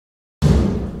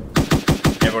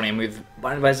everyone, I'm with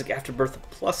Binding of Isaac Afterbirth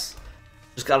Plus.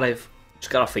 Just got off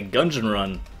a Gungeon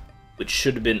run, which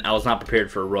should have been. I was not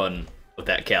prepared for a run with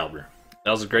that caliber.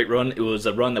 That was a great run. It was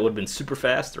a run that would have been super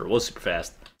fast, or was super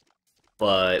fast,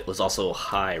 but was also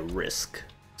high risk.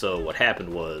 So what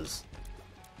happened was,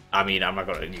 I mean, I'm not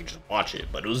gonna you just watch it,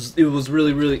 but it was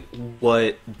really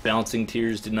what bouncing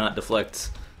tears did not deflect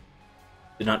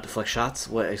shots.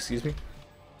 What? Excuse me.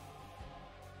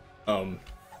 Yeah,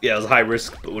 it was high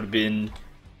risk, but it would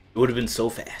have been so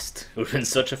fast. It would have been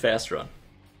such a fast run.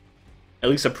 At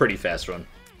least a pretty fast run.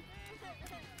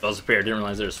 I was prepared, didn't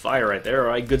realize there was fire right there.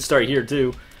 Alright, good start here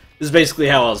too. This is basically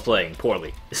how I was playing,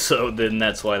 poorly. So then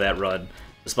that's why that run,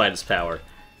 despite its power,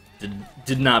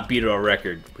 did not beat our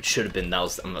record, which should have been.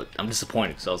 I'm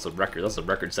disappointed because that was a record. That was a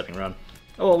record-setting run.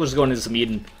 Oh, well, we're just going into some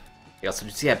Eden.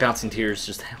 Yeah, bouncing tears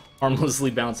just harmlessly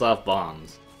bounce off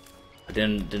bombs. I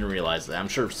didn't realize that. I'm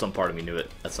sure some part of me knew it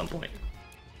at some point.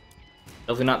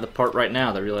 Definitely not the part right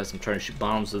now that I realize I'm trying to shoot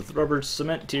bombs with rubber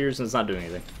cement tears and it's not doing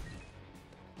anything.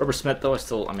 Rubber cement though, I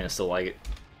still like it.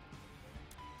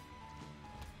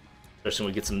 Especially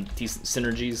when we get some decent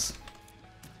synergies.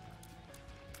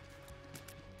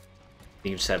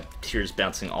 You can just have tears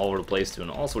bouncing all over the place doing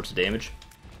all sorts of damage.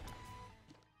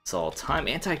 It's all time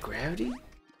anti-gravity?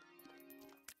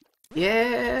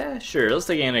 Yeah, sure. Let's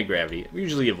take anti-gravity. We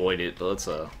usually avoid it, but let's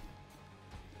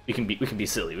we can be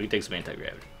silly. We can take some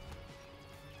anti-gravity.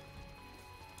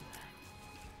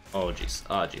 Oh jeez.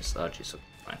 Oh jeez. Oh jeez. Okay,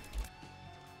 fine.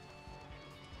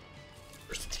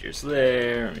 Burst of tears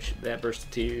there. Let me shoot that burst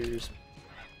of tears.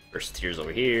 Burst of tears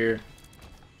over here.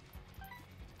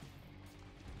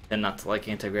 Tend not to like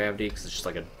anti-gravity because it's just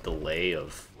like a delay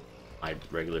of my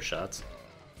regular shots.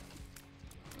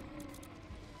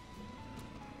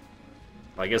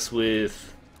 I guess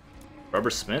with rubber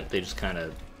cement, they just kind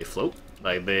of float.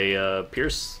 Like they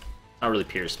pierce, not really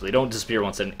pierce, but they don't disappear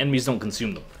once enemies don't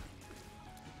consume them.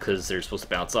 Because they're supposed to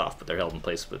bounce off, but they're held in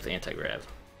place with anti-grav.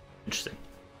 Interesting.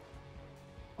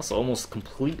 Also, almost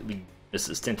completely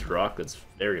misses Tinted Rock. That's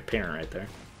very apparent right there.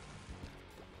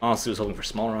 Honestly, I was hoping for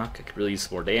Small Rock. I could really use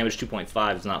some more damage.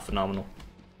 2.5 is not phenomenal.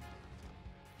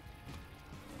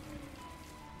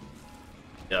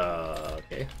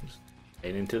 Okay.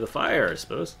 Head into the fire, I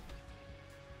suppose.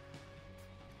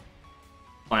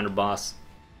 Find our boss.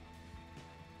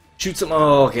 Shoot some.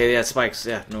 Oh, okay. Yeah, spikes.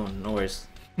 Yeah, no worries.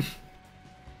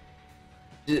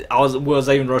 Was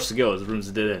I even rushed to go? The room's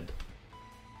a dead end.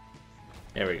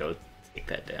 There we go. Take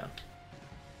that down.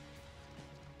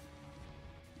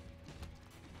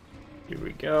 Here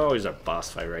we go. Here's our boss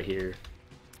fight right here.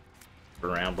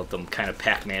 Around, let them kind of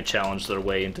Pac-Man challenge their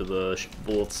way into the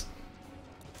bullets,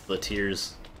 the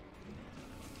tears.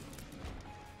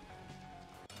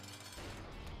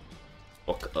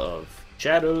 Book of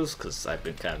Shadows, because I've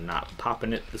been kind of not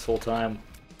popping it this whole time.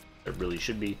 It really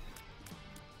should be.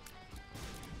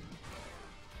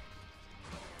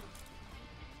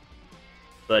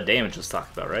 The damage was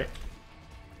talked about, right?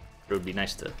 It would be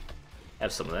nice to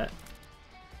have some of that.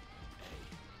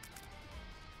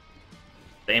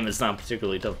 Damn, it's not a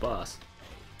particularly tough boss.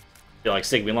 I feel like it's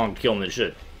taking me longer to kill him than it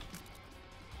should.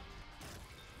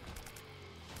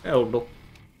 Yeah, orbital.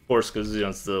 Of course, because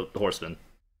it's the horseman.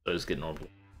 So just get an orbital.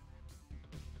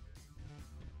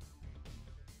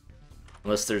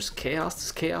 Unless there's chaos,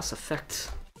 does chaos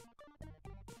affect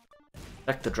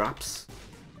the drops?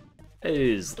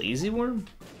 Is Lazy Worm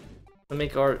to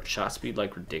make our shot speed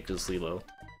like ridiculously low?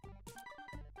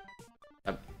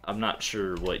 I'm not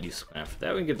sure what use after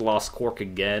that. We can get Lost Cork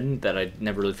again, that I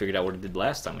never really figured out what it did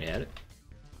last time we had it.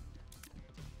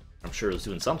 I'm sure it was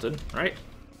doing something, right?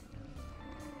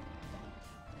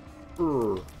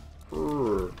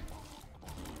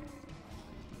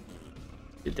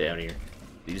 Get down here.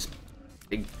 These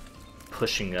big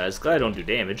pushing guys. Glad I don't do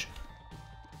damage.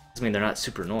 Doesn't mean they're not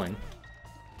super annoying.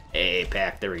 Hey,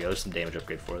 pack. There we go. Some damage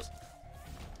upgrade for us.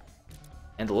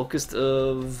 And the Locust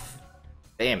of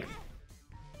Famine.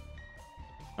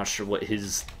 Not sure what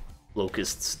his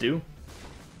locusts do.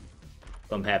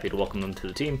 But I'm happy to welcome them to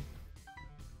the team.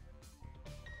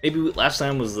 Maybe last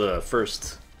time was the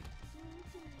first.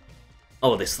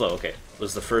 Oh, they slow. Okay,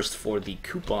 was the first for the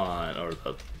coupon or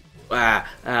the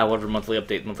whatever monthly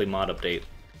mod update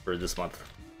for this month.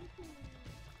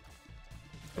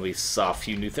 And we saw a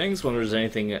few new things. Wonder if there's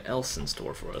anything else in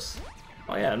store for us.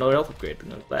 Oh yeah, another health upgrade.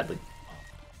 No, gladly.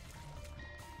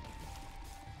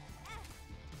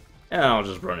 Yeah, I'll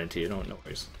just run into you. No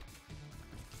worries.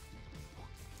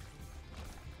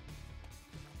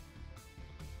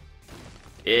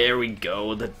 There we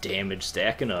go. The damage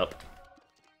stacking up.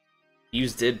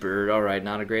 Use Dead Bird. Alright,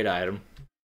 not a great item.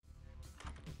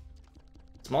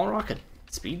 Small rocket.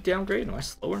 speed downgrade? Am I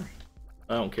slower?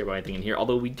 I don't care about anything in here,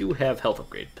 although we do have health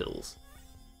upgrade pills.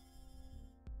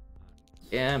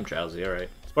 Yeah, I'm drowsy, alright.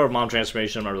 As part of mom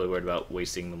transformation, I'm not really worried about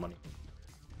wasting the money.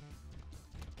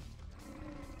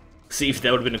 See, if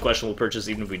that would have been a questionable purchase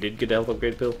even if we did get a health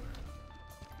upgrade pill.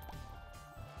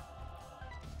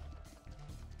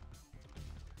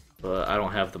 But I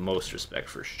don't have the most respect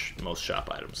for most shop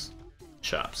items.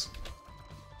 Shops.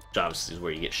 Shops is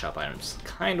where you get shop items.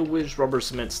 Kinda wish rubber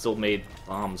cement still made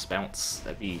bombs bounce.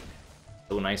 That'd be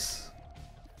so nice.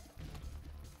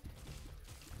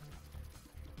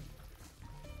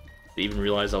 Didn't even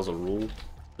realize that was a rule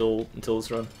until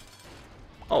this run.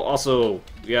 Oh, also,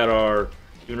 we got our...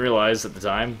 Even realized at the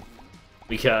time,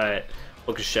 we got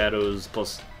Book of Shadows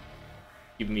plus...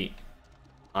 Give me...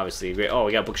 Obviously, great. Oh,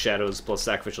 we got Book of Shadows plus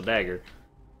Sacrificial Dagger.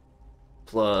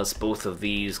 Plus both of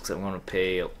these, because I want to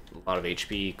pay a lot of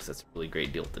HP, because that's a really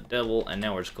great deal with the devil. And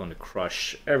now we're just going to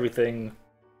crush everything,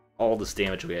 all this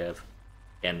damage we have,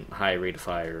 and high rate of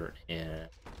fire. And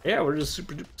yeah, we're just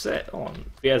super duper set. Oh, and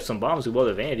if we have some bombs, we will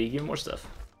have Vanity, give me more stuff.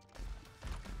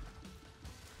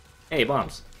 Hey,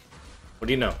 bombs. What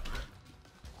do you know?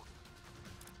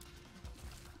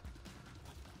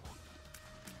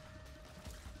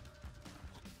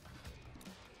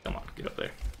 Come on, get up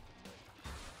there.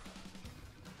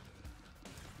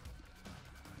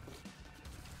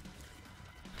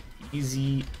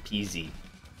 Easy peasy.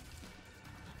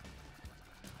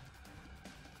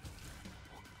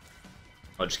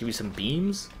 Oh, just give me some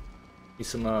beams? Give me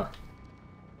some, let's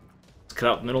cut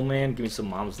out middleman, give me some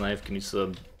mom's knife, give me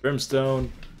some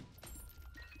brimstone.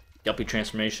 Yuppie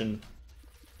transformation.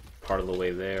 Part of the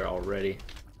way there already.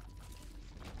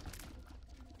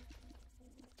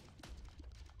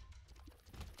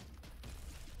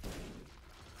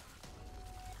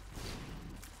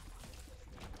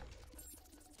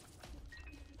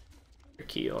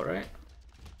 Key, alright.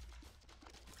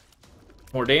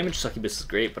 More damage, succubus is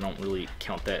great, but I don't really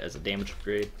count that as a damage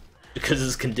upgrade. Because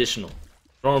it's conditional.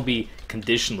 I don't want to be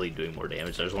conditionally doing more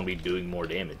damage, I just want to be doing more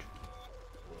damage.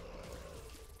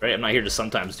 Right? I'm not here to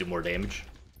sometimes do more damage.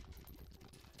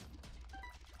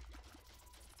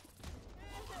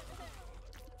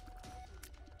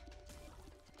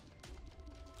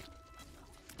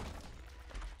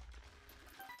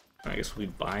 I guess we'll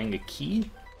be buying a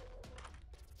key.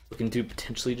 Looking to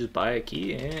potentially just buy a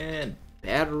key and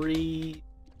battery.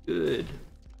 Good.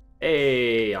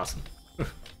 Hey, awesome.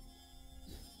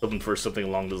 Hoping for something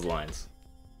along those lines.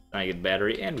 I get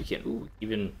battery and we can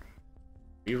even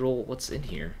reroll what's in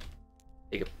here.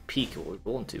 Take a peek at what we're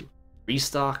rolling to.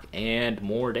 Restock and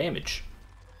more damage.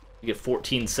 You get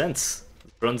 14 cents.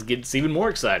 Runs gets even more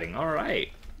exciting. All right,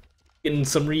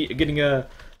 getting a.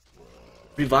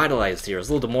 Revitalized here. I was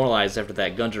a little demoralized after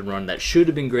that Gungeon run. That should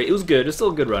have been great. It was good. It's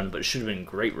still a good run, but it should have been a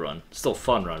great run. Still a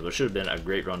fun run, but it should have been a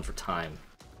great run for time.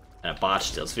 And I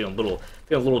botched it. I was feeling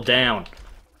a little down.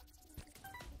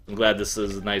 I'm glad this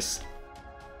is a nice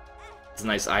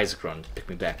Isaac run. Pick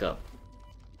me back up.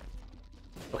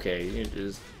 Okay, it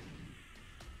is.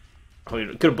 I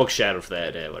mean, could have booked Shadow for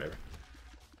that. Whatever.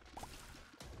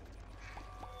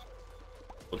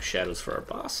 Book Shadows for our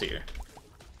boss here.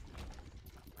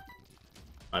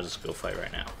 I'll just go fight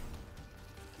right now.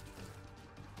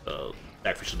 So,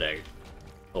 Sacrificial Dagger.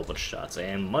 A whole bunch of shots.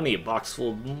 And money, a box full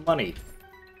of money.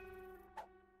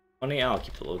 Money, I'll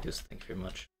keep the Locust, thank you very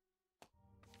much.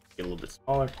 Get a little bit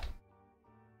smaller.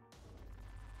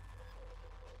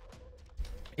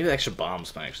 Maybe the extra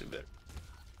bombs might actually be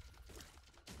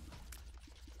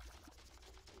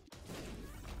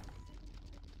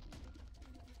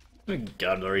better.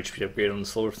 Got another HP upgrade on the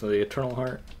Solar from the Eternal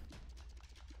Heart.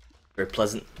 Very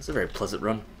pleasant. It's a very pleasant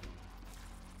run.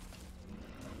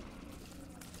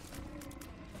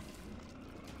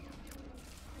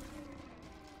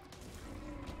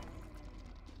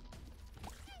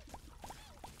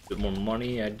 Bit more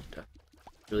money. I'm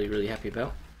really happy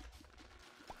about.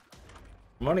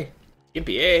 Money.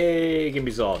 Gimpy. Hey,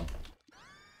 Gimpy's on.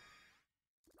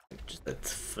 Just a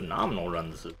phenomenal run.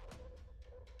 This is.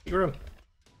 Big room.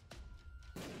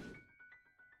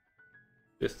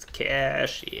 With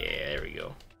cash, yeah, there we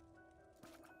go.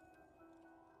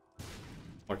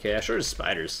 More cash, or just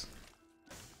spiders.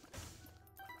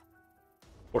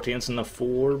 14 cents enough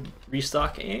for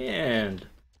restock and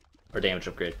our damage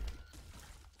upgrade.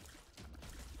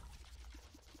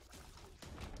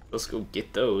 Let's go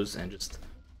get those and just,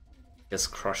 I guess,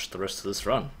 crush the rest of this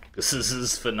run. Because this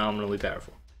is phenomenally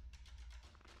powerful.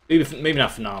 Maybe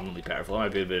not phenomenally powerful, that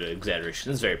might be a bit of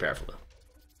exaggeration. It's very powerful though.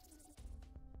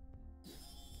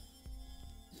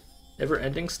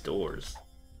 Never-ending stores.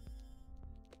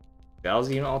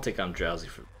 Drowsy, you know, I'll take on Drowsy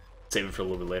for save it for a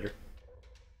little bit later.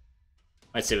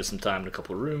 Might save us some time in a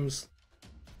couple of rooms.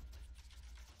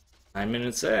 9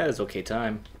 minutes, it's okay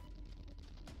time.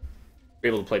 We're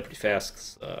able to play pretty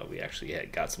fast because we actually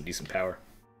got some decent power.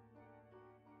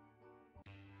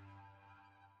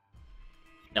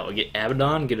 Now we'll get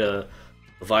Abaddon, get a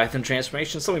Leviathan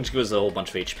transformation, something to give us a whole bunch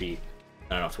of HP.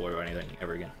 I don't have to worry about anything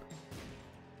ever again.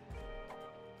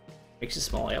 Makes you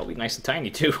small, yeah, it'll be nice and tiny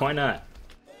too, why not?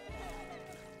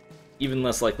 Even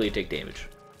less likely to take damage.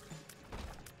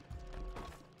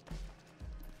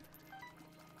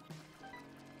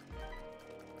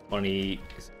 Money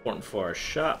is important for our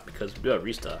shop because we do have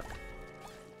restock.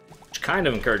 Which kind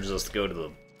of encourages us to go to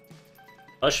the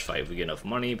Hush fight if we get enough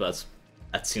money, but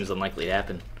that seems unlikely to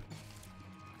happen.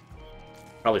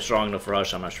 Probably strong enough for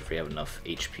Hush, I'm not sure if we have enough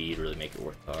HP to really make it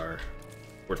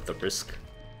worth the risk.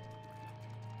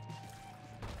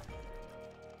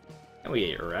 And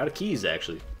we are out of keys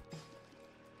actually.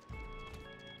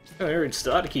 Oh, we're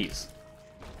still out of keys.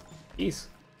 Keys.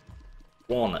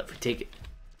 Walnut, if we take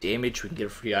damage, we can get a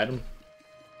free item.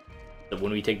 But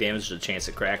when we take damage, there's a chance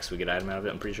it cracks, we get an item out of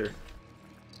it, I'm pretty sure.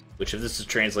 Which, if this is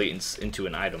translating into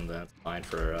an item, then that's fine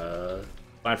for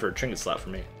a trinket slot for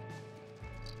me.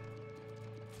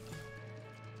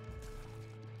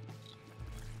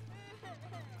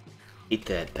 Hate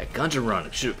that gungeon run,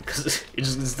 because it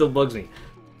still bugs me.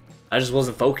 I just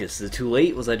wasn't focused. Is it too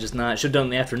late? Was I just not? I should have done it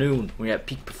in the afternoon. We at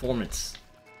peak performance.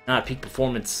 Not peak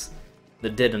performance. The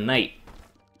dead of night.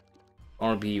 I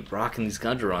want to be rocking these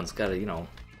gungeon runs. Gotta, you know.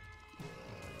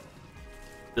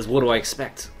 Because what do I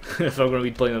expect? If I'm going to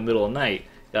be playing in the middle of the night,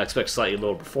 gotta expect slightly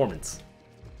lower performance.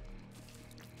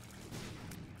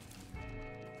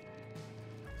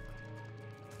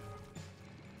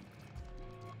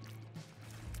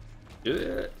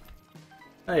 Oh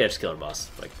yeah, just kill our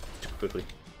boss, like, too quickly.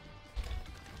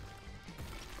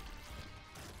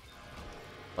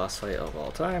 Boss fight of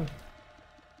all time.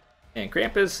 And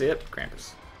Krampus, yep,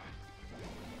 Krampus.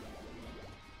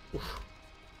 Oof.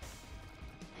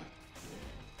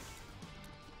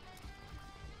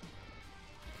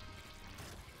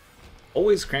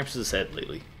 Always Krampus' head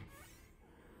lately.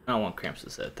 I don't want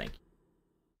Krampus' head, thank you.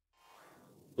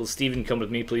 Will Steven come with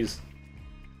me, please?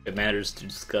 It matters to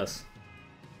discuss.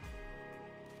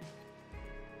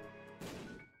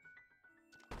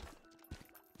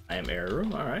 I am error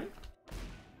room, alright.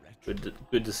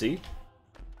 Good to see.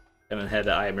 Haven't had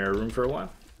the I am error room for a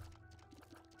while.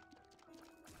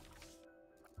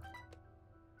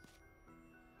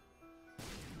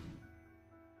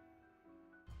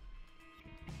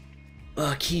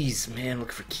 Keys, man,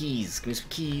 looking for keys. Give me some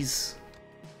keys.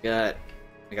 I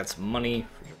got some money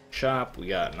for the shop. We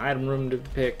got an item room to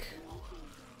pick.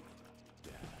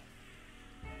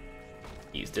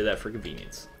 Keys, did that for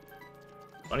convenience.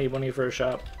 Money for a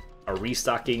shop. A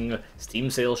restocking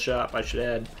Steam sales shop, I should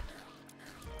add.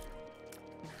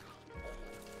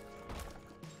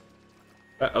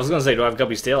 I was gonna say, do I have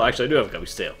Guppy's Tail? Actually, I do have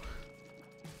Guppy's Tail.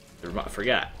 I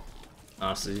forgot.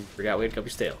 Honestly, forgot we had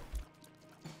Guppy's Tail.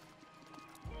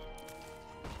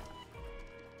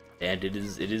 And it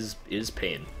is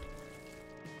pain.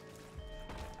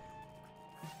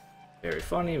 Very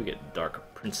funny. We get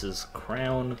Dark Prince's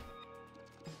Crown,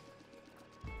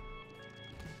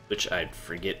 which I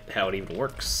forget how it even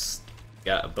works.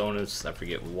 Got a bonus. I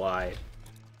forget why.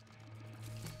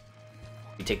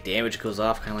 You take damage, it goes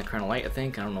off, kind of like Crown of Light, I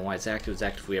think. I don't know why it's active. It's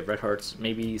active if we have red hearts,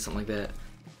 maybe something like that.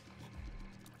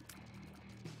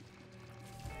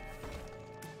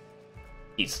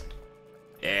 Keys.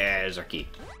 Yeah, there's our key.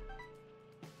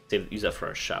 Use that for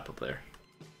our shop up there.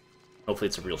 Hopefully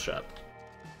it's a real shop.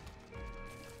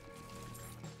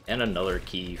 And another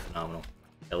key, phenomenal.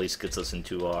 At least gets us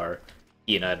into our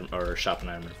key and item, or shop and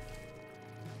item.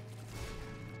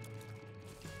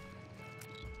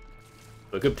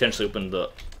 But it could potentially open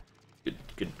the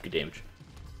good damage.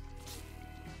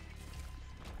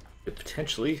 Could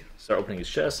potentially start opening his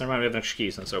chest. Never mind, we have an extra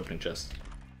key, so let's start opening chests.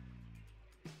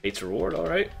 Fate's reward,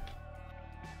 alright.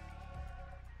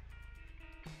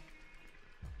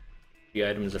 The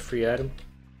item is a free item.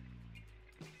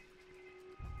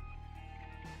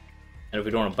 And if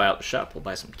we don't want to buy out the shop, we'll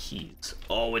buy some keys.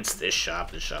 Oh, it's this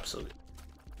shop. This shop's so good.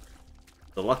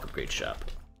 The luck upgrade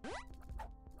shop.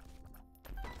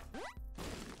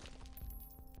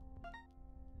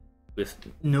 With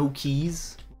no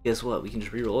keys, guess what? We can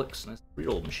just reroll it. It's a nice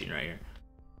reroll machine right here.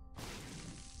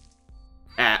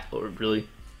 Ah, or really?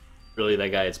 Really, that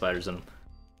guy had spiders in him.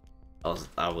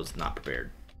 I was not prepared.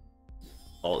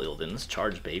 All ill in this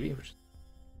charge, baby.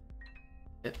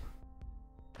 Yep.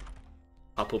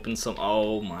 Pop open some.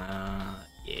 Oh my,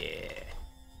 yeah.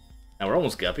 Now we're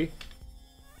almost guppy.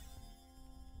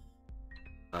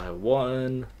 I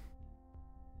won.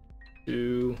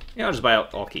 to... Yeah, I'll just buy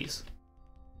out all keys.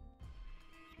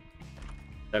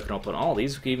 If I can open all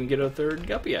these, we can even get a third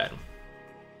guppy item.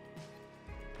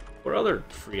 Or other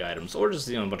free items, or just,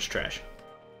 you know, a bunch of trash.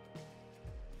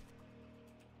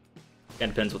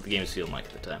 Kinda depends what the game is feeling like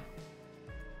at the time.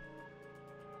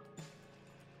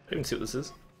 I can see what this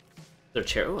is. Their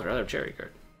cherry. Oh, another cherry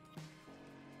card.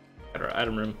 Got our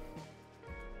item room.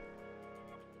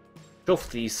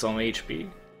 Filthy some HP.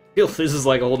 Filth. This is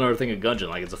like a whole nother thing of Gungeon.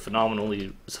 Like it's a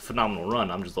phenomenal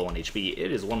run. I'm just low on HP.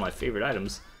 It is one of my favorite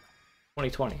items.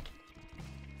 2020.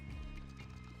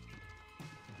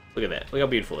 Look at that. Look how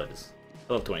beautiful that is.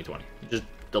 I love 2020. Just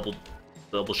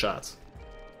double shots.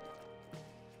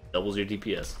 Doubles your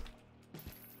DPS.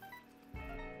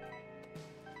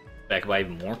 Back by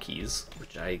even more keys,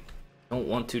 which I don't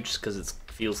want to just because it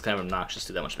feels kind of obnoxious to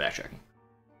do that much backtracking.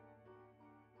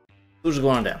 Who's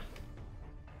going on down?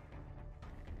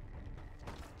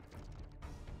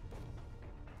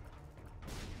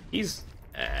 He's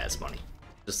that's money.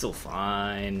 It's still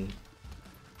fine.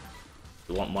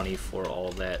 We want money for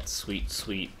all that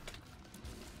sweet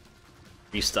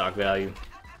restock value.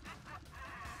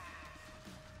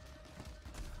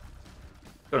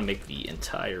 I'm gonna make the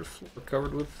entire floor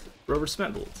covered with rubber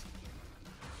cement bullets.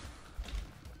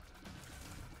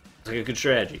 It's like a good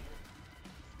strategy.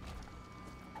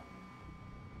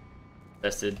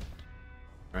 Tested.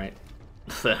 Alright.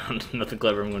 Nothing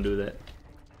clever I'm gonna do with that.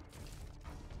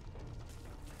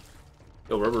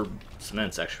 Yo, rubber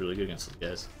cement's actually really good against those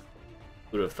guys.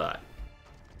 Who would have thought?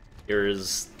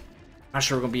 Here's... I'm not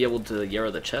sure we're gonna be able to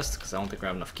Yarrow the chest, because I don't think we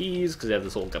have enough keys, because they have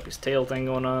this whole Guppy's tail thing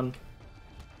going on.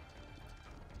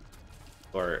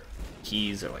 Or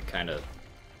keys are like kind of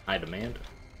high demand.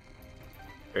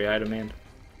 Very high demand.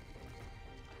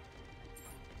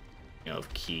 You know,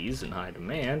 of keys in high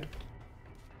demand.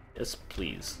 Yes,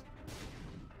 please.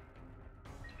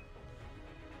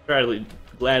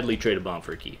 Gladly trade a bomb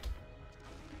for a key.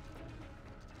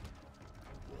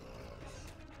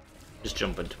 Just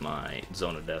jump into my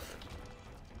zone of death,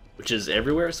 which is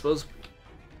everywhere, I suppose.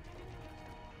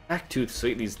 Back to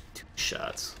these 2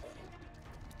 shots.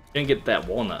 Didn't get that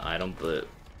walnut item, but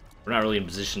we're not really in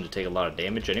position to take a lot of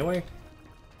damage anyway.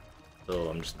 So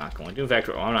I'm just not going to. In fact,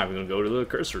 I'm not even going to go to the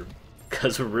cursor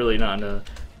because we're really not in a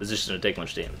position to take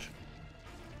much damage.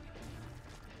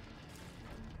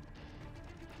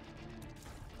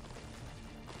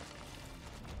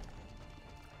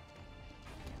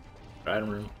 Item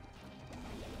room.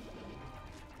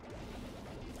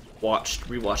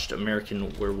 Rewatched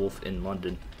American Werewolf in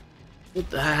London.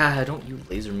 Don't you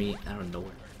laser me out of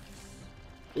nowhere.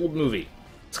 Old movie.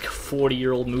 It's like a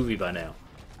 40-year-old movie by now.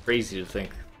 Crazy to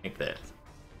think that.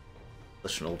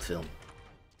 Such an old film.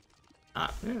 Yeah,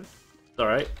 it's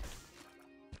alright.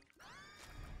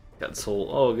 Got this whole,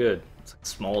 oh good. It's like a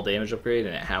small damage upgrade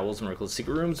and it howls in Reckless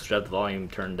Secret Rooms, which have the volume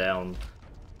turned down.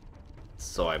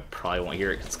 So I probably won't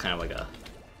hear it because it's kind of like a...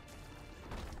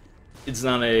 It's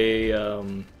not a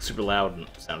super loud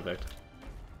sound effect.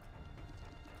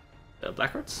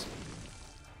 Black hearts?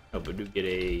 Oh, but we do get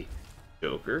a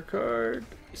Joker card.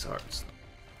 These hearts.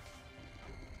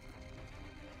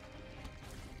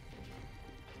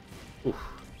 Oof.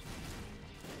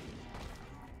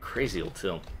 Crazy old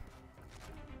film.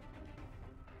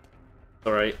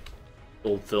 Alright.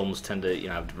 Old films tend to, you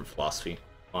know, have different philosophy.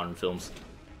 Modern films.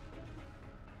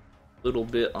 A little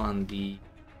bit on the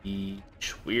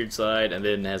weird side, and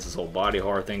then it has this whole body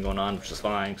horror thing going on, which is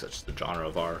fine, because that's just the genre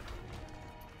of horror.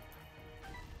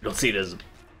 You don't see it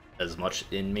as much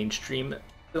in mainstream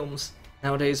films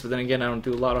nowadays, but then again, I don't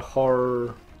do a lot of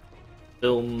horror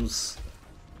films.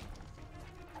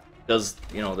 Because,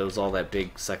 you know, there was all that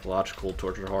big psychological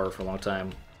torture horror for a long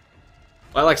time.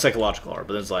 Well, I like psychological horror,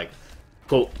 but there's like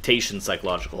quotation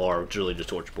psychological horror, which is really just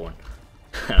torture porn.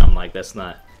 And I'm like, that's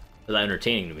not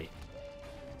entertaining to me.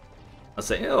 I'll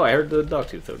say, oh, I heard the dog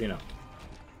tooth, though, you know.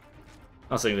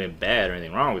 I'm not saying anything bad or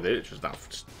anything wrong with it, it's just not...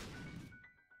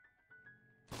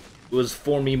 It was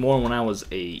for me more when I was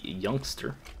a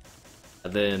youngster.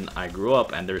 And then I grew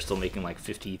up and they're still making like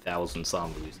 50,000 Saw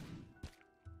movies.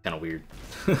 Kind of weird.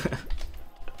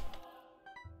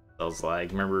 I was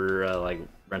like, remember like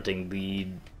renting the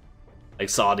like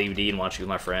Saw DVD and watching with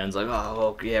my friends. Like,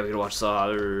 oh yeah, we could watch Saw.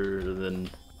 And then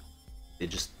it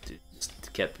just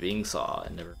kept being Saw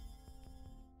and never.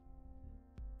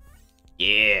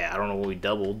 Yeah, I don't know what we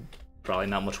doubled. Probably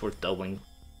not much worth doubling.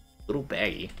 A little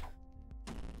baggy.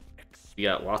 We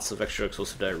got lots of extra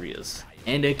explosive diarrheas.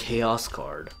 And a chaos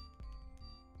card.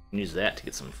 You can use that to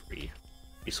get some free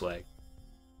swag.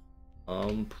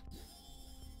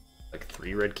 Like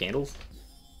 3 red candles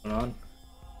going on.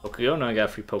 Pokugo, now I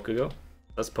got free Pokugo.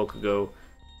 That's Pokugo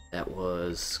That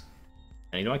was...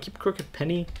 And you know, I keep Crooked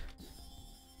Penny.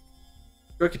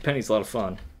 Crooked Penny's a lot of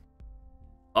fun.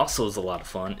 Also is a lot of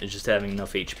fun is just having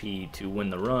enough HP to win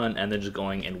the run and then just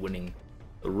going and winning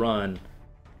the run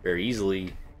very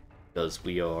easily because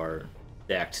we are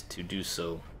stacked to do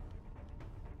so.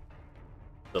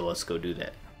 So let's go do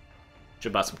that.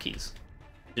 Should buy some keys.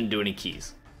 Didn't do any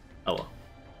keys. Oh well.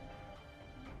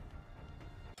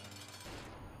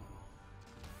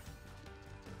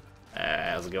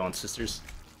 How's it going, sisters?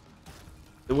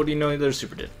 So what do you know the other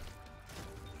super did?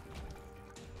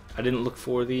 I didn't look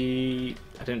for the...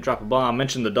 I didn't drop a bomb. I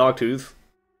mentioned the Dogtooth.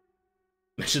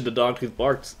 Mentioned the Dogtooth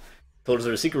barks. Told us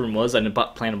where the secret room was. I didn't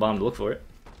plant a bomb to look for it.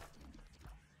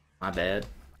 My bad.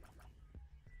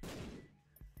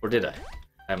 Or did I?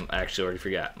 I actually already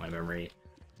forgot. My memory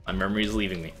is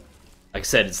leaving me. Like I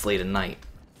said, it's late at night.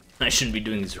 I shouldn't be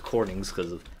doing these recordings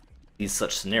because of these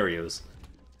such scenarios.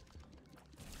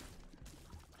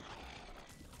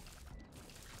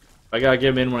 I gotta get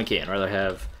them in when I can. I'd rather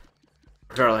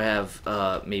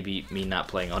have maybe me not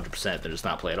playing 100% than just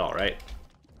not play at all, right?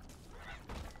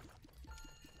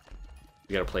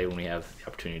 We gotta play when we have the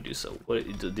opportunity to do so. What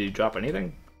did you drop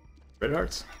anything? Red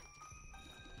hearts?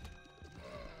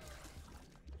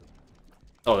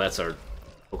 Oh, that's our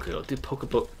Pokégo. Dude,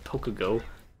 Pokégo.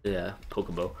 Yeah,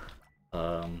 Pokebo.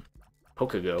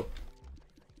 Pokégo.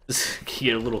 This can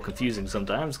get a little confusing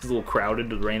sometimes because it's a little crowded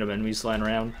with random enemies flying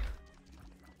around.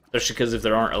 Especially because if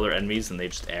there aren't other enemies, then they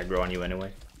just aggro on you anyway.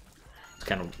 It's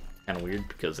kind of weird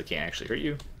because they can't actually hurt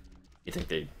you. You think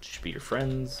they should be your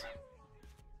friends.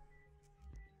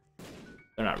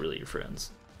 They're not really your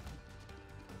friends.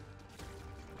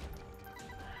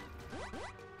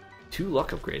 2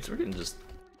 luck upgrades. We're getting just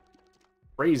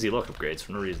crazy luck upgrades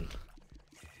for no reason.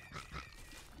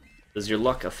 Does your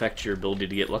luck affect your ability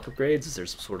to get luck upgrades? Is there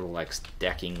some sort of like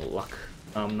stacking luck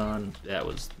phenomenon? That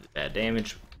was bad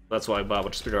damage. That's why I bought a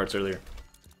bunch of Spirit Hearts earlier.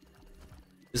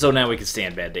 So now we can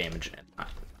stand bad damage and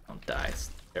don't die. It's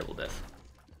a terrible death.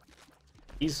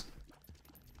 Keys.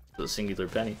 The singular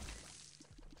penny.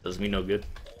 Does me no good.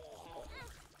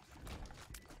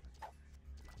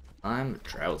 I'm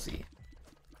drowsy.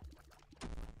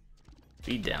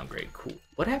 Speed downgrade, cool.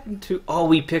 What happened to... Oh,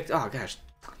 we picked... Oh, gosh.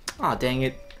 Oh, dang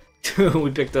it.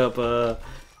 We picked up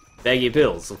baggy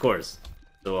pills, of course.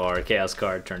 So our chaos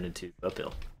card turned into a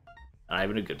pill. Not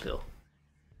even a good pill.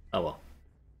 Oh well.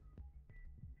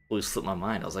 Always slipped my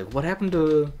mind. I was like, what happened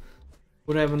to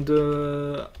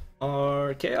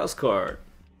our chaos card?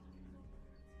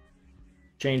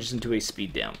 Changed into a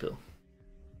speed down pill.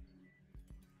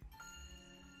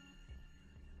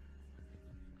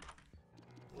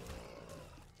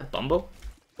 Bumbo?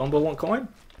 Bumbo want coin?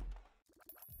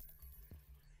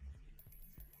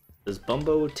 Does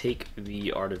Bumbo take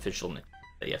the artificial nickel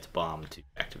that you have to bomb to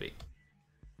activate?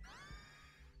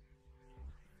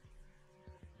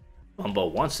 Bumbo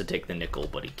wants to take the nickel,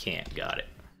 but he can't. Got it.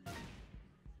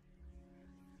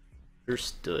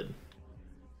 Understood.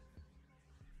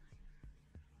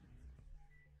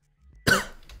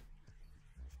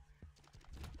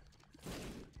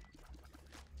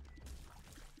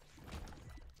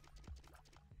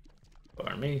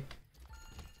 Pardon me.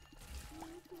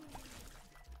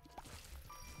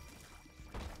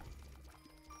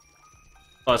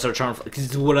 Oh, it's our charm. What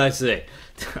did I say?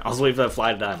 I was waiting for that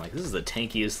fly to die. I'm like, this is the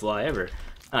tankiest fly ever.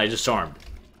 Oh, I just charmed.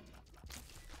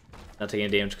 Not taking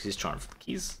any damage because he's charmed.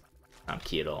 Keys? Not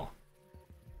key at all.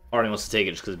 Already wants to take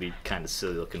it just because it'd be kind of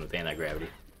silly looking with anti-gravity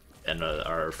and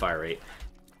our fire rate.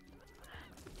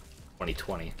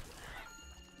 2020.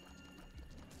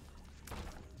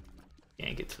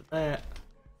 Can't get to that.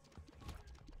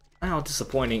 How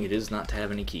disappointing it is not to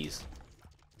have any keys.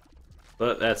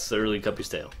 But that's the early Cuppy's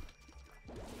tale.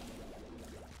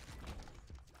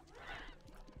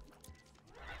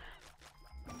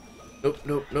 Nope,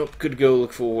 nope, nope. Could go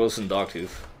look for Wilson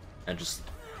Dogtooth and just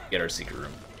get our secret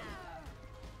room.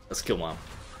 Let's kill Mom.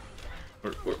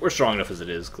 We're strong enough as it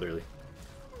is, clearly.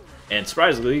 And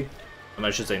surprisingly, I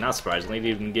should say not surprisingly,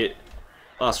 we didn't get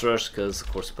Boss Rush because,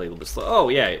 of course, we played a little bit slow. Oh,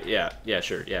 yeah,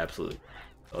 sure, yeah, absolutely.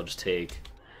 I'll just take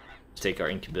our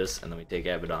Incubus and then we take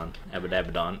Abaddon,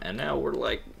 and now we're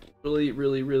like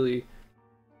really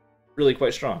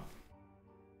quite strong.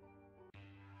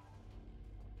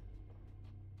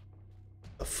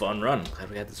 A fun run. Glad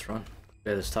we had this run.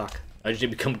 We had this talk. I just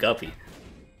become Guppy.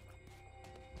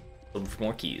 Looking for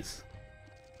more keys.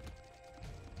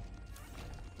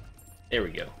 There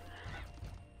we go.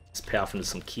 Let's pay off into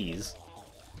some keys.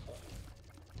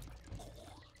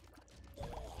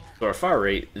 So our fire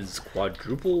rate is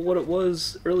quadruple what it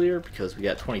was earlier because we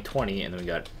got 2020 and then we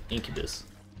got Incubus.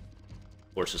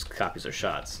 Of course, just copies our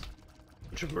shots.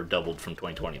 which were doubled from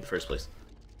 2020 in the first place.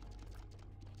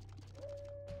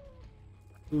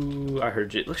 Ooh, I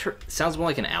heard you. It sounds more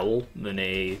like an owl than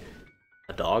a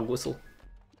dog whistle.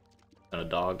 Not a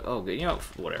dog. Oh, good. You know,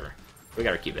 whatever. We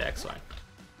got our key back, so fine.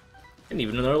 And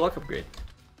even another luck upgrade.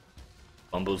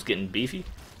 Bumbo's getting beefy.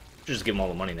 Should just give him all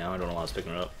the money now. I don't know why I was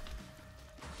picking it up.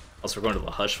 Also, we're going to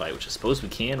the Hush fight, which I suppose we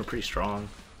can. We're pretty strong.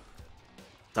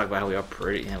 Talk about how we are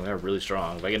pretty. Yeah, we are really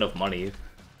strong. If I get enough money,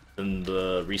 then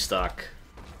the restock.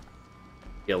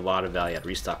 Get a lot of value out of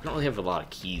restock. We don't really have a lot of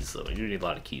keys though. We do need a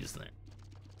lot of keys in there.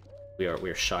 We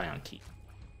are shy on keys.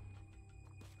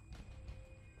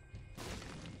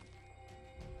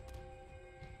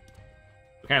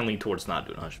 We kind of lean towards not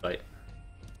doing a Hush fight.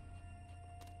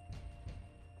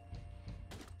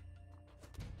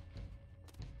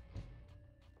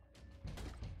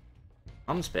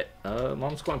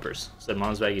 Mom's coin purse. Said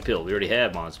Mom's baggy pill. We already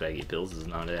have Mom's baggy pills. This is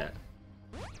not that.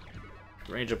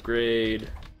 Range upgrade.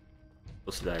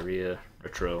 Post diarrhea.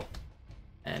 Retro.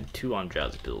 And 2 on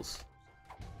drowsy pills.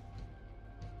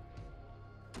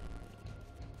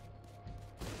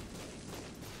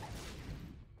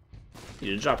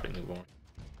 You didn't drop anything for me.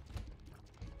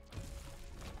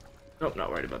 Nope, not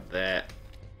worried about that.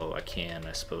 Oh, I can,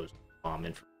 I suppose, bomb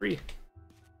in for free.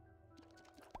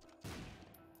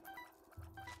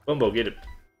 Bumbo, get it.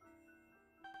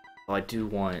 Oh, I do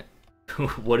want...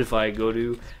 What if I go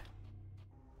to...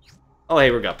 Oh,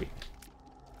 hey, we're Guppy.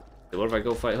 What if I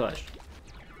go fight Hush?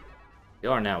 We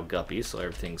are now Guppy, so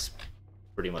everything's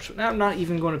pretty much... I'm not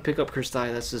even going to pick up Cursed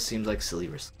Eye. That just seems like silly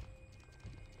risk.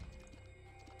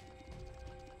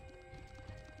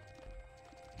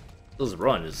 This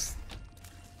run is...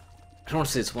 I don't want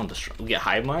to say it's one to strong. We get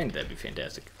Hive Mind, that'd be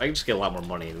fantastic. If I can just get a lot more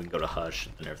money and we can go to Hush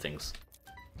and everything's...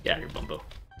 Get out of here, Bumbo.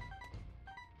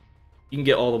 You can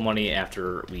get all the money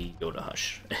after we go to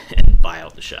Hush and buy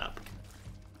out the shop.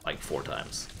 Like 4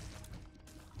 times.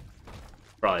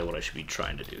 Probably what I should be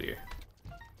trying to do here.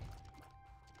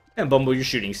 And Bumbo, you're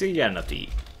shooting. See, you got enough to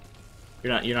eat.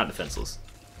 You're not defenseless.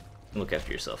 You can look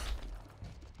after yourself.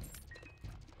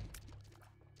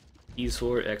 Keys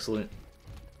for it, excellent.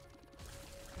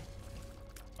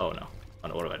 Oh no. Oh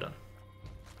no, what have I done?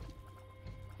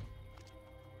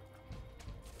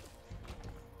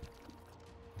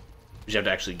 We have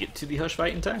to actually get to the Hush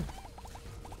fight in time.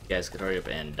 You guys could hurry up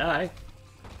and die.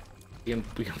 We can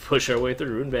push our way through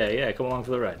Rune Bay. Yeah, come along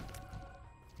for the ride.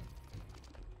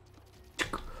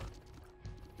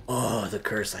 Oh, the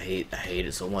curse! I hate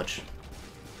it so much.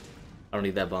 I don't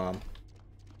need that bomb.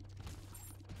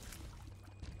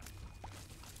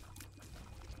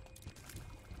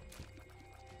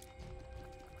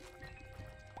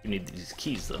 You need these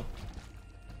keys though.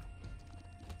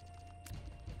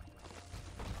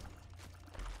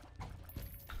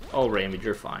 Oh, Raymond,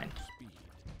 you're fine.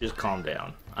 Just calm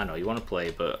down. I know you want to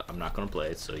play, but I'm not going to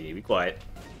play, so you be quiet.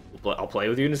 I'll play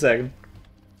with you in a second.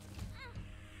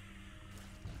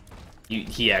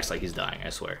 He acts like he's dying, I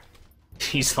swear.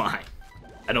 He's fine.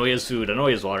 I know he has food, I know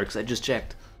he has water, because I just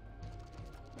checked.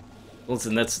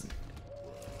 Listen, that's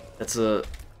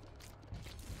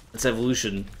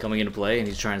evolution coming into play, and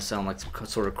he's trying to sound like some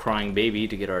sort of crying baby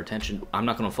to get our attention. I'm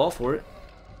not going to fall for it,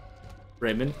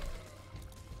 Raymond.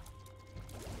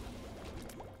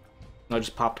 I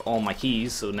just popped all my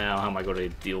keys, so now how am I going to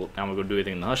deal? How am I going to do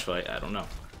anything in the Hush fight? I don't know.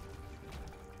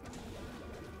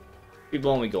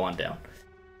 People only go on down.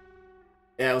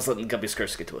 Yeah, let's let the Guppy's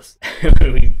curse get to us.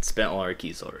 We spent all our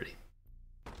keys already.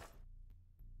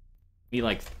 Need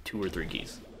like 2 or 3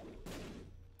 keys,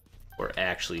 or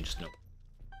actually just no.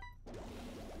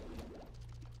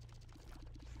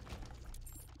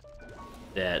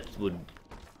 That would,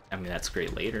 I mean, that's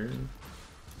great later.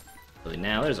 Really,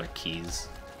 now there's our keys.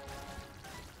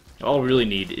 All we really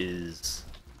need is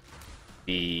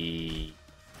the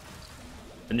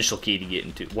initial key to get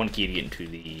into, 1 key to get into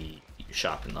the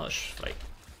shop in the Hush fight.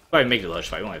 If I make it to the Hush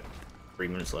fight, we only have 3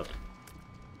 minutes left.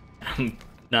 I'm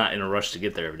not in a rush to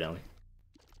get there, evidently.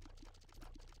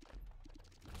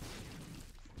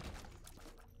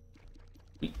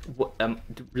 What?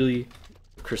 Really?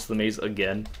 Chris the Maze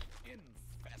again?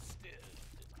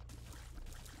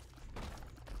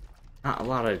 Not a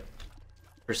lot of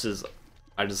curses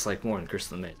I just like more than Curse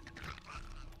of the Maid.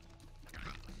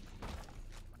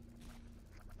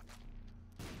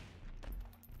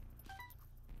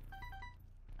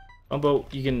 Bumbo,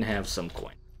 you can have some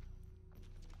coin.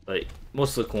 But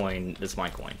most of the coin is my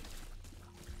coin.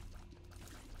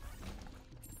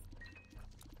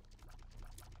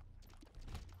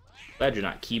 Glad you're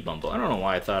not key Bumbo. I don't know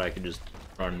why I thought I could just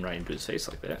run right into his face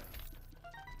like that.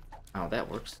 Oh,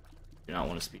 that works. Do not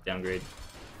want to speed downgrade.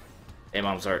 Hey,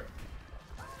 Mom's Heart.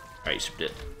 Alright, you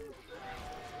did.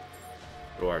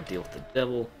 Go to our deal with the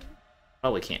devil.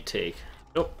 Probably can't take.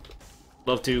 Nope.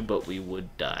 Love to, but we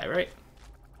would die, right?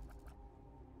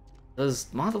 Does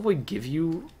Maw of the Void give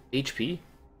you HP?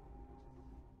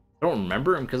 I don't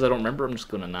remember, and because I don't remember, I'm just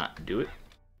gonna not do it.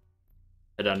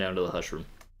 Head on down to the Hush Room.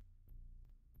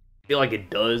 I feel like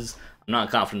it does. I'm not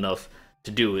confident enough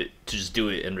to do it, to just do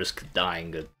it and risk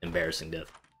dying an embarrassing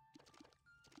death.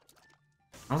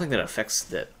 I don't think that affects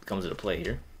that comes into play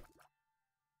here.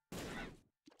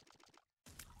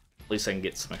 At least I can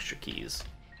get some extra keys.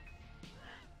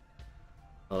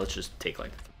 Well, let's just take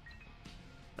like...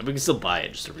 And we can still buy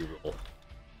it just to reroll.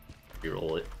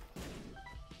 Reroll it.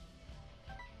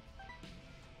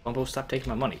 Bumbo, stop taking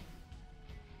my money.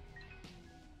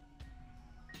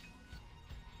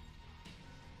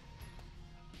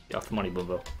 Get off the money,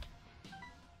 Bumbo.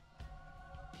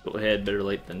 Go ahead, better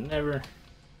late than never.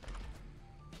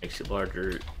 Makes you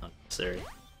larger, unnecessary.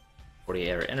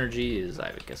 48-hour energy is,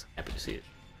 I guess, happy to see it.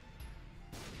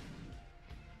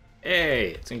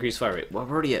 Hey, it's increased fire rate. Well,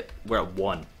 we're at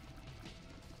 1.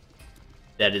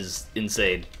 That is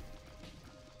insane.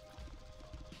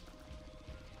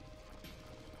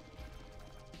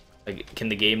 Like, can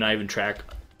the game not even track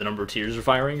the number of tears are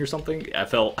firing or something? I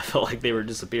felt like they were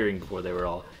disappearing before they were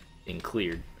all being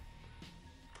cleared.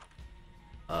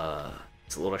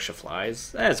 It's a little extra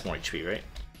flies. That's more HP, right?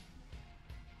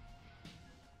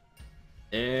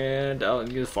 And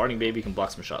the farting baby can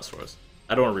block some shots for us.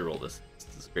 I don't want to reroll this.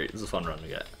 This is great. This is a fun run we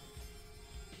got.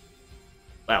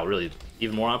 Wow, really?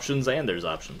 Even more options, and there's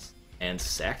options. And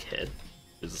sack head.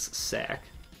 There's a sack.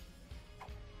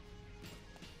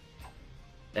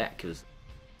 That gives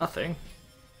nothing.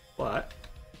 What?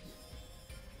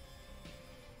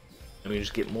 And we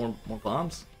just get more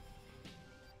bombs?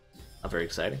 Not very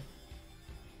exciting.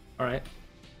 Alright.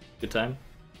 Good time.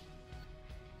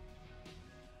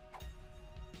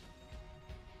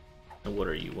 And what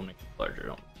are you? We'll make it larger,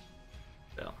 don't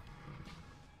we? So.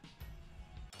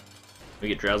 We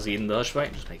get drowsy in the Hush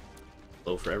fight, just make it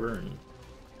low forever and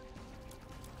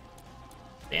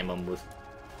spam them with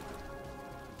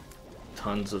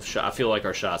tons of shots. I feel like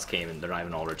our shots came and they're not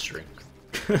even all registering.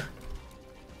 I'm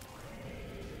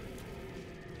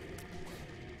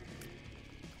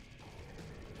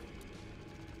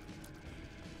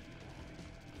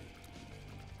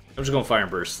just gonna fire and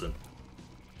burst them.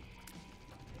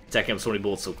 Attacking up so many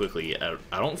bullets so quickly. I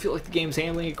don't feel like the game's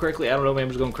handling it correctly. I don't know, maybe I'm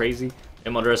just going crazy.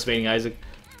 I'm underestimating Isaac.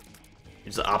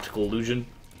 It's an optical illusion.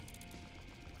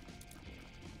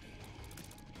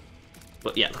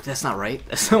 But yeah, look, that's not right.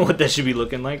 That's not what that should be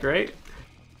looking like, right?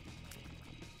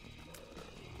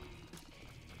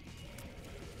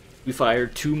 We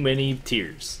fired too many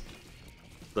tears.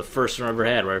 The first one I ever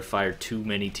had where I fired too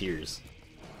many tears.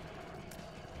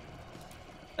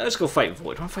 Let's go fight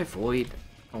Void. I want to fight Void.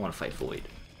 I don't want to fight Void.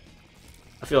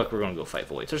 I feel like we're going to go fight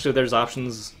Void. Especially if there's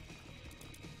options.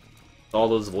 All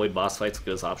those Void boss fights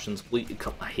give us options.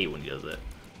 I hate when he does that.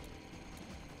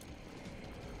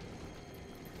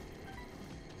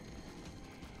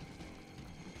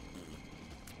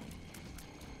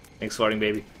 Thanks, farting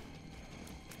baby.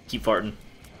 Keep farting.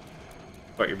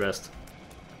 Fart your best.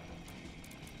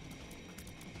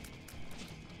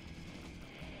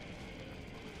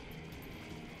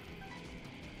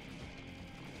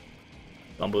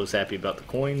 Bumbo's happy about the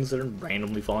coins that are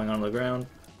randomly falling on the ground.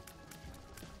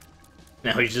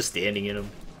 Now he's just standing in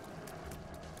them.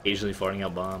 Occasionally farting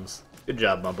out bombs. Good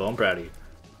job, Bumbo. I'm proud of you.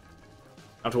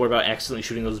 Don't have to worry about accidentally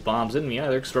shooting those bombs in me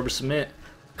either, because rubber cement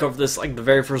covered this like the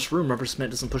very first room. Rubber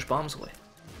cement doesn't push bombs away.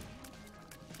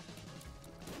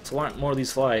 So I want more of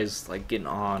these flies like getting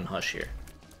on Hush here.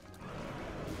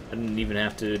 I didn't even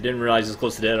have to. Didn't realize it's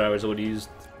close to dead. I would have used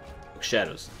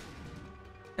shadows.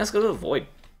 Let's go to the Void.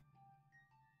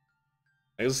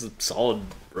 This is a solid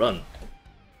run.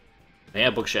 Yeah,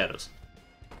 book shadows.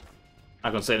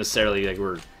 Not gonna say necessarily like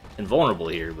we're invulnerable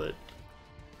here, but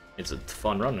it's a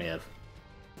fun run we have.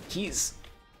 Keys.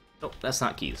 Nope, that's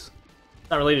not keys.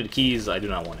 Not related to keys. I do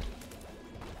not want it.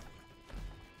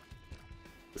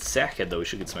 The sack head though, we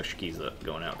should get some extra keys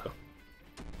going out though.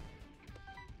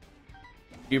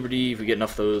 Puberty. If we get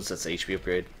enough of those, that's an HP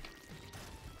upgrade.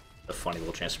 A funny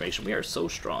little transformation. We are so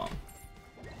strong.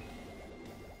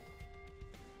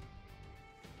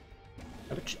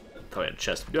 Probably had a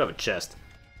chest. We do have a chest.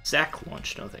 Sack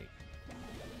launch, no thank you.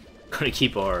 Gonna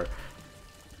keep our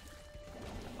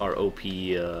OP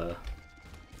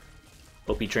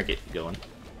OP trinket going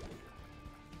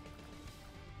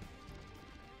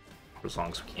for as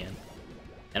long as we can.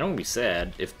 And I'm gonna be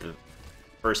sad if the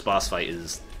first boss fight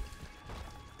is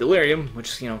Delirium,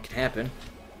 which, you know, can happen.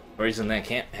 No reason that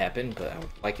can't happen, but I would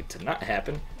like it to not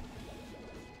happen.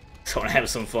 So I want to have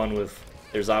some fun with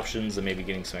there's options and maybe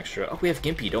getting some extra... Oh, we have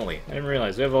Gimpy, don't we? I didn't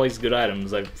realize. We have all these good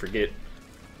items. I forget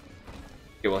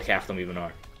what like half of them even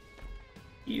are.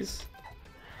 Keys.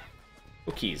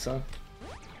 Oh, keys, huh?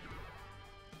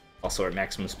 Also at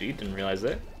maximum speed, didn't realize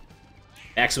that.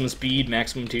 Maximum speed,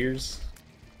 maximum tears.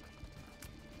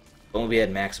 If only we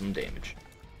had maximum damage.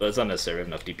 But it's unnecessary, we have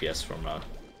enough DPS from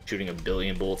shooting a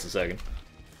billion bullets a second.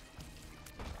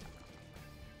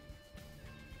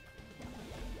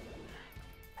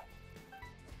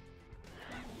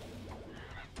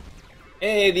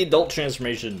 Hey, the adult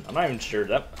transformation. I'm not even sure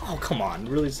that... Oh, come on.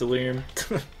 Really, it's Delirium?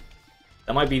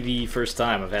 That might be the first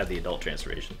time I've had the adult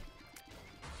transformation.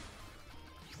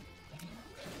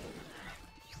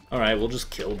 Alright, we'll just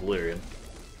kill Delirium.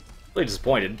 Really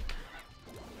disappointed.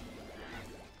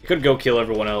 You could go kill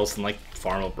everyone else and like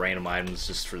farm up random items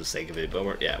just for the sake of it, but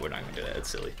we're not gonna do that. It's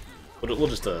silly. We'll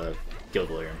just kill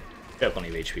Delirium. We have plenty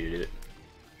of HP to do it.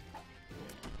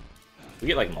 We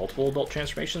get like multiple adult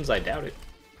transformations? I doubt it.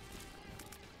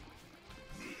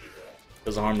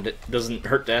 Doesn't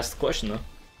hurt to ask the question though.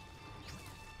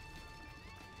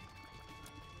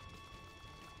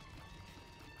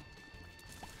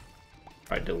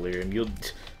 Alright, Delirium,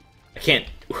 I can't...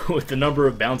 With the number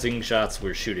of bouncing shots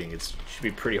we're shooting, it should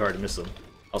be pretty hard to miss them.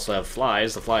 Also have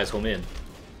flies, the flies home in.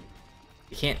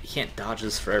 You can't dodge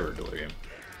this forever, Delirium.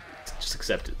 Just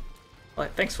accept it.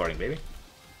 Alright, thanks, farting baby.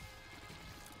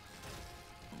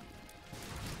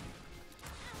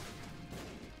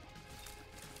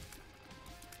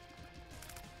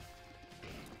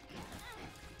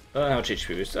 How much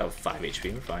HP? We still have 5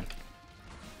 HP, we're fine.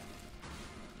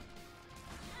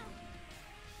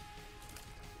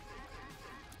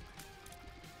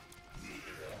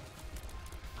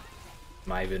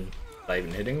 Am I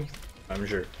even hitting? I'm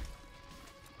sure.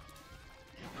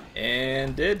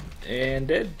 And dead. And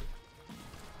dead.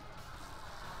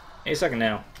 Any second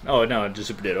now. Oh no, it just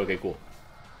super dead. Okay, cool.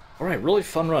 Alright, really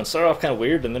fun run. Started off kind of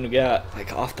weird, and then we got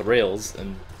like off the rails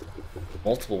in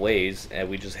multiple ways, and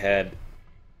we just had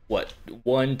what,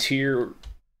 one tiers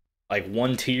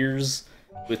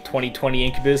with 2020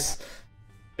 Incubus,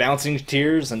 bouncing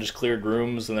tiers, and just cleared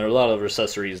rooms, and there are a lot of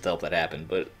accessories to help that happen.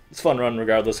 But it's a fun run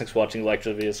regardless. Thanks for watching. Like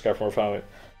the video, subscribe for more fun.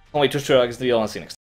 Only Twitch, I'll see you next time.